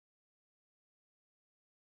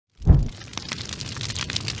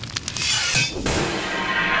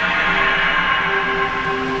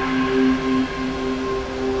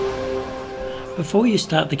Before you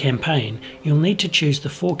start the campaign, you'll need to choose the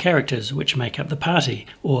 4 characters which make up the party,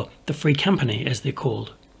 or the free company as they're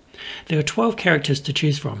called. There are 12 characters to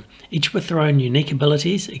choose from, each with their own unique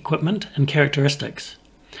abilities, equipment and characteristics.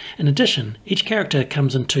 In addition, each character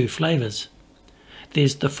comes in 2 flavours.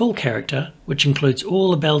 There's the full character, which includes all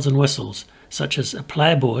the bells and whistles, such as a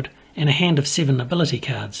player board and a hand of 7 ability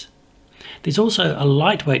cards. There's also a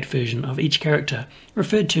lightweight version of each character,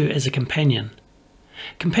 referred to as a companion.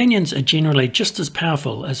 Companions are generally just as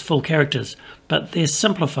powerful as full characters, but they're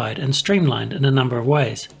simplified and streamlined in a number of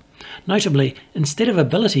ways. Notably, instead of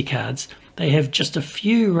ability cards, they have just a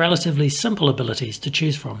few relatively simple abilities to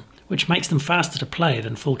choose from, which makes them faster to play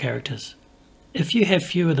than full characters. If you have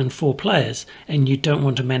fewer than 4 players and you don't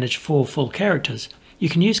want to manage 4 full characters, you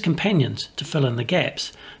can use companions to fill in the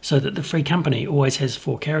gaps, so that the free company always has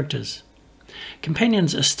 4 characters.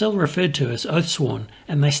 Companions are still referred to as Oathsworn,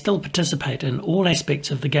 and they still participate in all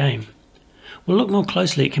aspects of the game. We'll look more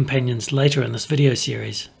closely at companions later in this video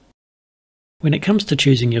series. When it comes to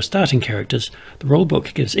choosing your starting characters, the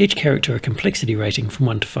rulebook gives each character a complexity rating from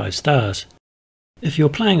 1 to 5 stars. If you're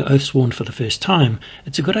playing Oathsworn for the first time,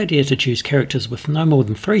 it's a good idea to choose characters with no more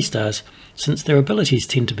than 3 stars, since their abilities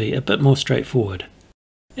tend to be a bit more straightforward.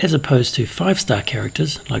 As opposed to 5-star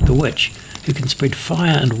characters like the Witch, who can spread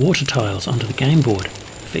fire and water tiles onto the game board,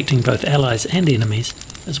 affecting both allies and enemies,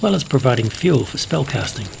 as well as providing fuel for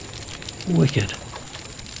spellcasting. Wicked.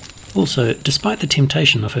 Also, despite the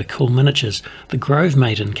temptation of her cool miniatures, the Grove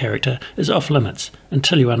Maiden character is off limits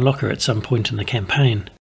until you unlock her at some point in the campaign.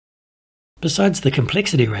 Besides the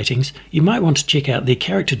complexity ratings, you might want to check out the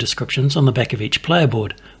character descriptions on the back of each player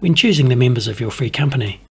board when choosing the members of your free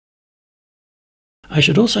company. I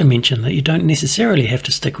should also mention that you don't necessarily have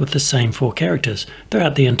to stick with the same 4 characters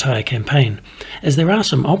throughout the entire campaign, as there are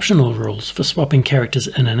some optional rules for swapping characters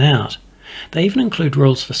in and out. They even include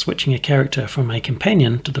rules for switching a character from a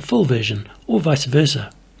companion to the full version, or vice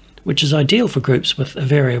versa, which is ideal for groups with a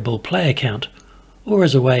variable player count, or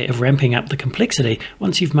as a way of ramping up the complexity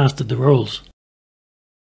once you've mastered the rules.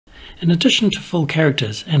 In addition to full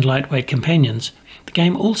characters and lightweight companions, the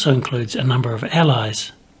game also includes a number of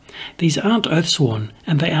allies. These aren't Oathsworn,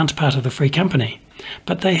 and they aren't part of the free company,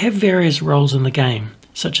 but they have various roles in the game,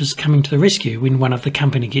 such as coming to the rescue when one of the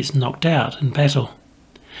company gets knocked out in battle.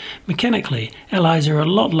 Mechanically, allies are a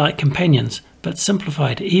lot like companions, but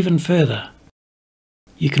simplified even further.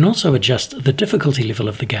 You can also adjust the difficulty level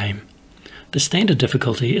of the game. The standard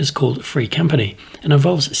difficulty is called Free Company, and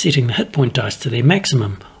involves setting the hit point dice to their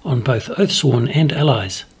maximum on both Oathsworn and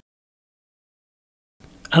allies.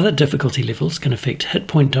 Other difficulty levels can affect hit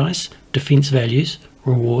point dice, defense values,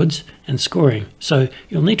 rewards, and scoring, so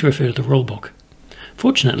you'll need to refer to the rulebook.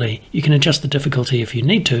 Fortunately, you can adjust the difficulty if you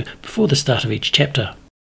need to before the start of each chapter.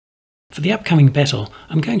 For the upcoming battle,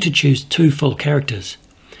 I'm going to choose 2 full characters,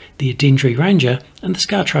 the Dendry Ranger and the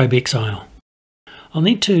Scartribe Exile. I'll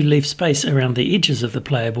need to leave space around the edges of the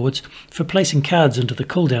player boards for placing cards into the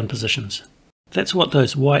cooldown positions. That's what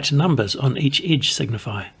those white numbers on each edge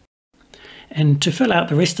signify. And to fill out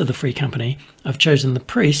the rest of the free company, I've chosen the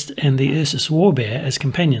Priest and the Ursus Warbear as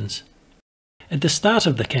companions. At the start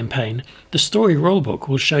of the campaign, the story rulebook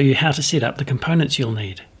will show you how to set up the components you'll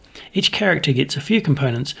need. Each character gets a few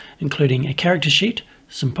components, including a character sheet,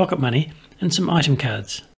 some pocket money, and some item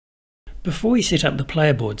cards. Before we set up the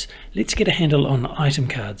player boards, let's get a handle on item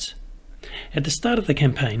cards. At the start of the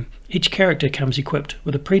campaign, each character comes equipped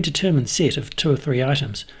with a predetermined set of 2 or 3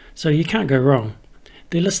 items, so you can't go wrong.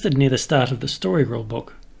 They're listed near the start of the story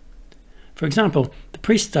rulebook. For example, the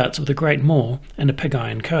Priest starts with a great maul and a pig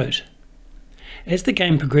iron coat. As the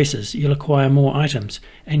game progresses, you'll acquire more items,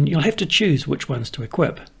 and you'll have to choose which ones to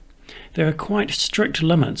equip. There are quite strict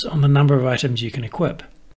limits on the number of items you can equip.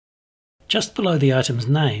 Just below the item's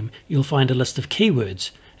name, you'll find a list of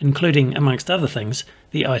keywords, including, amongst other things,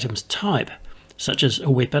 the item's type, such as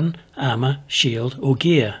a weapon, armour, shield, or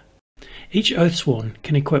gear. Each Oathsworn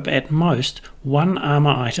can equip at most 1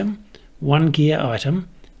 armour item, 1 gear item,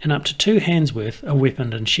 and up to 2 hands worth of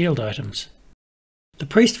weapon and shield items. The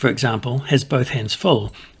Priest, for example, has both hands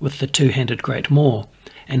full with the 2-handed great maul,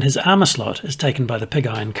 and his armour slot is taken by the pig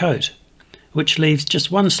iron coat, which leaves just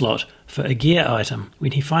 1 slot for a gear item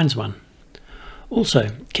when he finds one.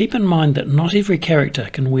 Also, keep in mind that not every character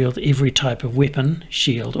can wield every type of weapon,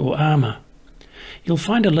 shield, or armour. You'll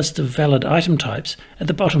find a list of valid item types at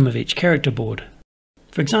the bottom of each character board.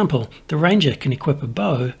 For example, the Ranger can equip a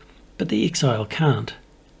bow, but the Exile can't.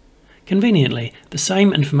 Conveniently, the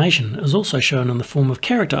same information is also shown in the form of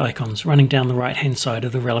character icons running down the right-hand side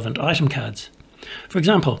of the relevant item cards. For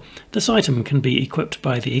example, this item can be equipped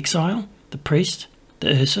by the Exile, the Priest, the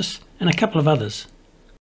Ursus, and a couple of others.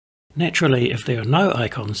 Naturally, if there are no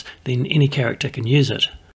icons, then any character can use it.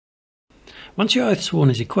 Once your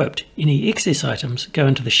Oathsworn is equipped, any excess items go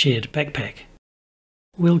into the shared backpack.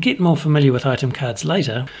 We'll get more familiar with item cards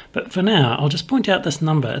later, but for now I'll just point out this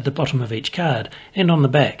number at the bottom of each card and on the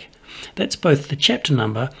back. That's both the chapter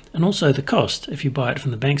number and also the cost if you buy it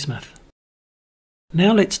from the banksmith.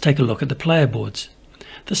 Now let's take a look at the player boards.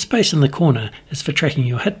 The space in the corner is for tracking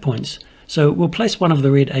your hit points, so we'll place one of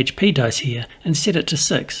the red HP dice here and set it to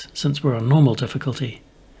 6 since we're on normal difficulty.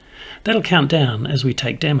 That'll count down as we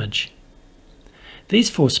take damage. These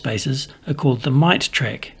 4 spaces are called the might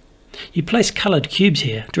track. You place coloured cubes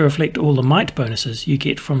here to reflect all the might bonuses you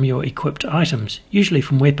get from your equipped items, usually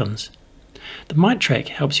from weapons. The might track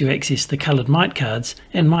helps you access the coloured might cards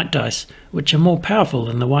and might dice, which are more powerful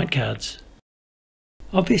than the white cards.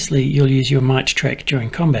 Obviously you'll use your might track during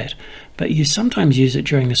combat, but you sometimes use it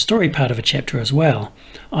during the story part of a chapter as well,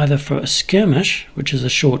 either for a skirmish, which is a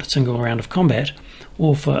short single round of combat,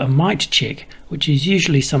 or for a might check, which is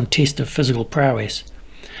usually some test of physical prowess.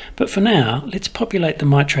 But for now, let's populate the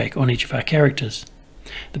might track on each of our characters.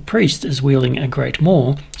 The priest is wielding a great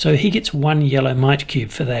maul, so he gets 1 yellow might cube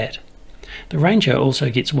for that. The ranger also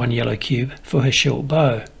gets 1 yellow cube for her short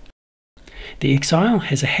bow. The exile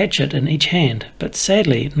has a hatchet in each hand, but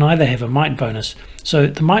sadly neither have a might bonus, so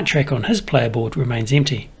the might track on his player board remains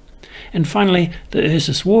empty. And finally, the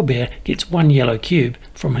Ursus warbear gets 1 yellow cube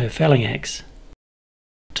from her felling axe.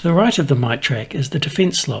 To the right of the might track is the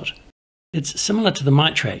defense slot. It's similar to the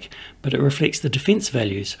might track, but it reflects the defense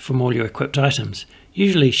values from all your equipped items,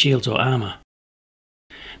 usually shields or armor.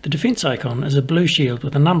 The defense icon is a blue shield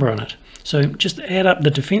with a number on it, so just add up the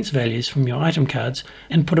defense values from your item cards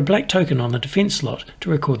and put a black token on the defense slot to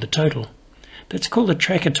record the total. That's called a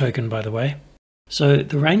tracker token, by the way. So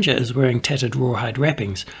the ranger is wearing tattered rawhide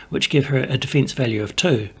wrappings, which give her a defense value of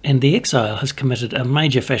 2, and the exile has committed a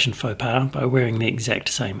major fashion faux pas by wearing the exact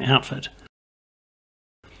same outfit.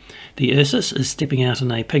 The Ursus is stepping out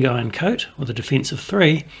in a pig iron coat with a defense of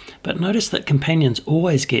 3, but notice that companions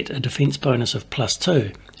always get a defense bonus of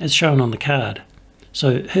 +2, as shown on the card.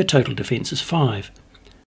 So her total defense is 5.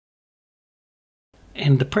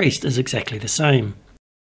 And the priest is exactly the same.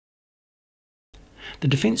 The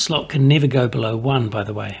defense slot can never go below 1, by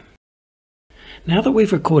the way. Now that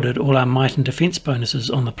we've recorded all our might and defense bonuses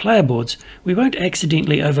on the player boards, we won't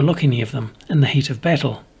accidentally overlook any of them in the heat of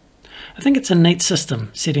battle. I think it's a neat system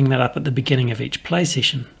setting that up at the beginning of each play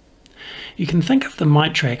session. You can think of the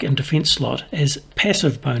might track and defense slot as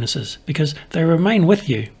passive bonuses because they remain with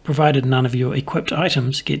you provided none of your equipped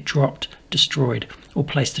items get dropped, destroyed, or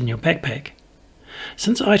placed in your backpack.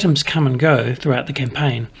 Since items come and go throughout the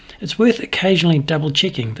campaign, it's worth occasionally double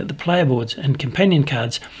checking that the player boards and companion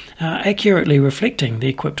cards are accurately reflecting the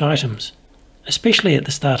equipped items, especially at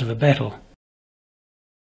the start of a battle.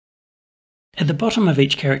 At the bottom of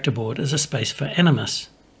each character board is a space for Animus.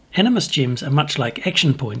 Animus gems are much like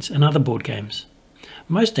action points in other board games.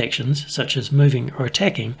 Most actions, such as moving or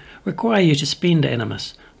attacking, require you to spend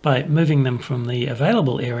Animus by moving them from the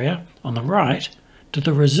available area on the right to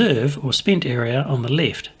the reserve or spent area on the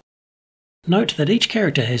left. Note that each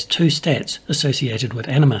character has 2 stats associated with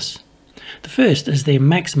Animus. The first is their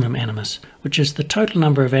maximum Animus, which is the total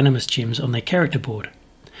number of Animus gems on their character board.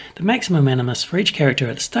 The maximum Animus for each character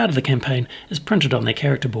at the start of the campaign is printed on their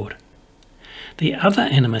character board. The other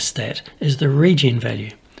Animus stat is the regen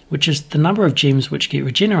value, which is the number of gems which get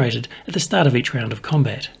regenerated at the start of each round of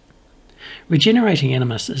combat. Regenerating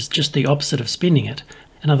Animus is just the opposite of spending it,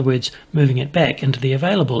 in other words, moving it back into the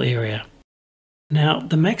available area. Now,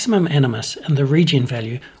 the maximum Animus and the regen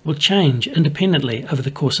value will change independently over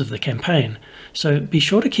the course of the campaign, so be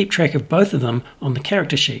sure to keep track of both of them on the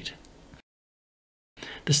character sheet.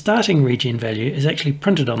 The starting regen value is actually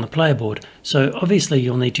printed on the player board, so obviously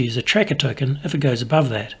you'll need to use a tracker token if it goes above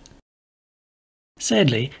that.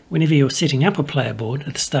 Sadly, whenever you're setting up a player board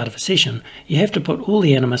at the start of a session, you have to put all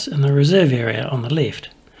the Animus in the reserve area on the left.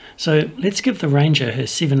 So let's give the ranger her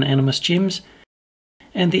 7 Animus gems,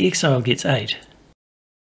 and the exile gets 8.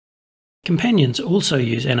 Companions also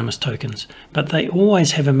use Animus tokens, but they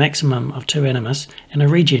always have a maximum of 2 Animus and a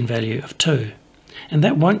regen value of 2, and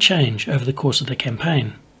that won't change over the course of the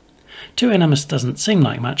campaign. 2 Animus doesn't seem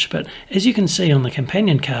like much, but as you can see on the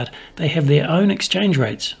companion card, they have their own exchange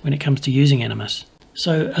rates when it comes to using Animus,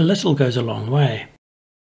 so a little goes a long way.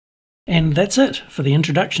 And that's it for the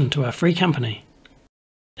introduction to our free company.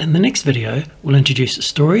 In the next video, we'll introduce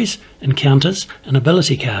stories, encounters, and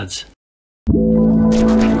ability cards.